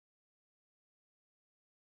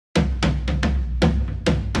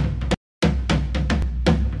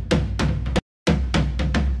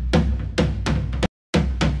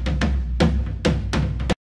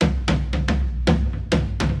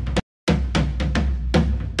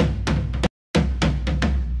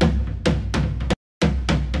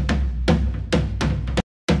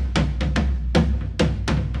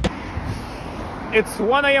It's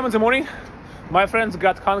 1 a.m. in the morning. My friends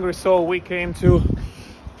got hungry, so we came to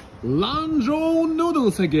Lanzhou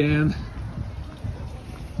Noodles again.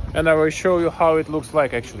 And I will show you how it looks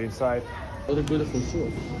like actually inside. What a beautiful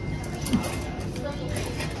shoe.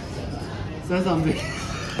 Say something.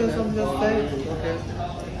 Say something. Okay.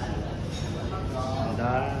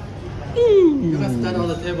 You can stand on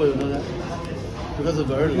the table, you know that? Because it's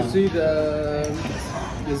very long. You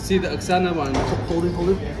see the Oksana one. Hold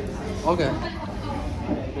it. Okay.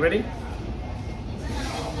 Ready?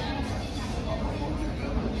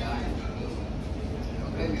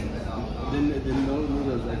 The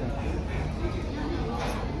noodles like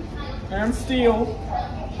And still.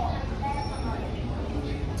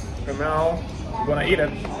 And now I'm gonna eat it.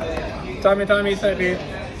 Tommy, Sabi. you're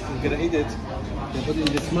gonna eat it. You put it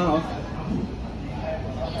in this mouth.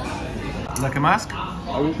 Like a mask?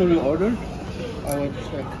 Are you sure you ordered? I want to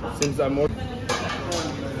check. Since I'm ordering.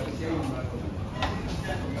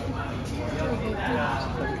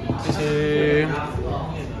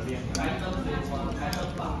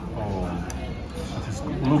 Oh, this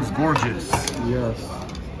looks gorgeous. Yes.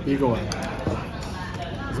 Big one.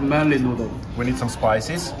 It's manly noodle. We need some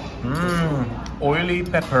spices. Oily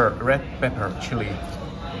pepper, red pepper, chili.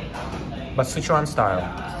 But Sichuan style.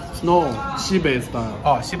 No, Xibei style.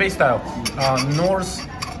 Oh, Xibei style.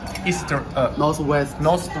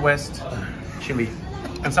 Northwest chili.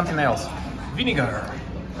 And something else. Vinegar.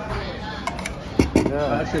 Yeah.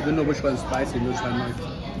 I actually don't know which one is spicy, which one not.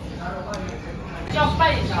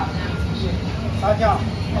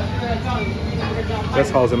 That's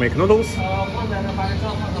how they make noodles.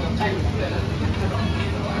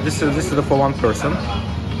 This is for one person.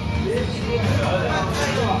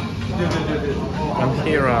 And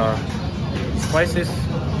here are spices,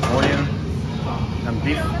 onion, and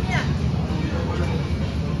beef.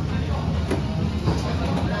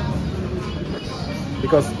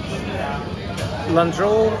 Because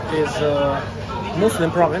Lanzhou is a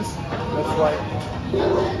Muslim province, that's why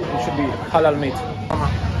it should be halal meat.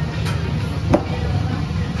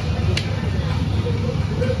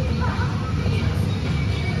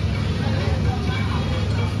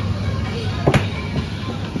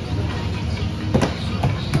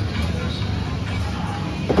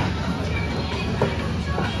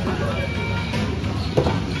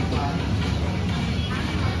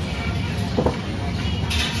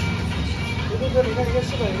 这里看一个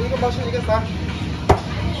4本，一个包是一个3。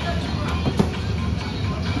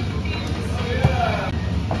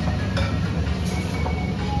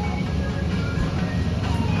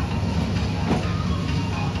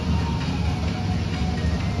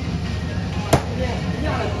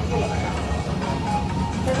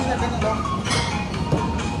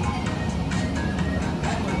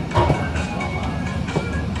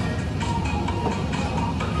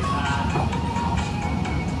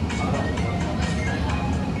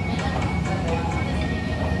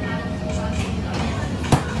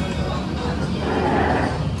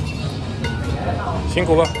辛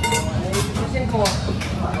苦了。辛苦。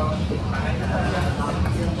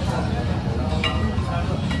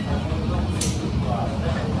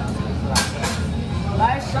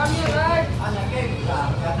来，上面来。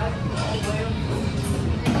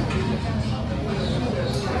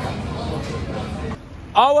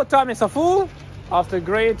Our tummies are full after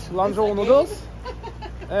great Lanzhou noodles,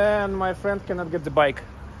 and my friend cannot get the bike.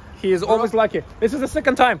 He is always lucky. This is the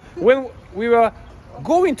second time. When we were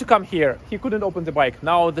going to come here, he couldn't open the bike.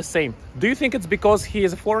 Now the same. Do you think it's because he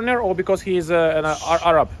is a foreigner or because he is an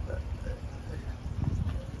Arab?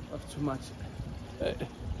 Not too much.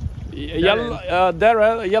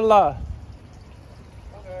 Daryl, yalla.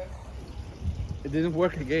 It didn't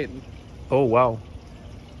work again. Oh wow.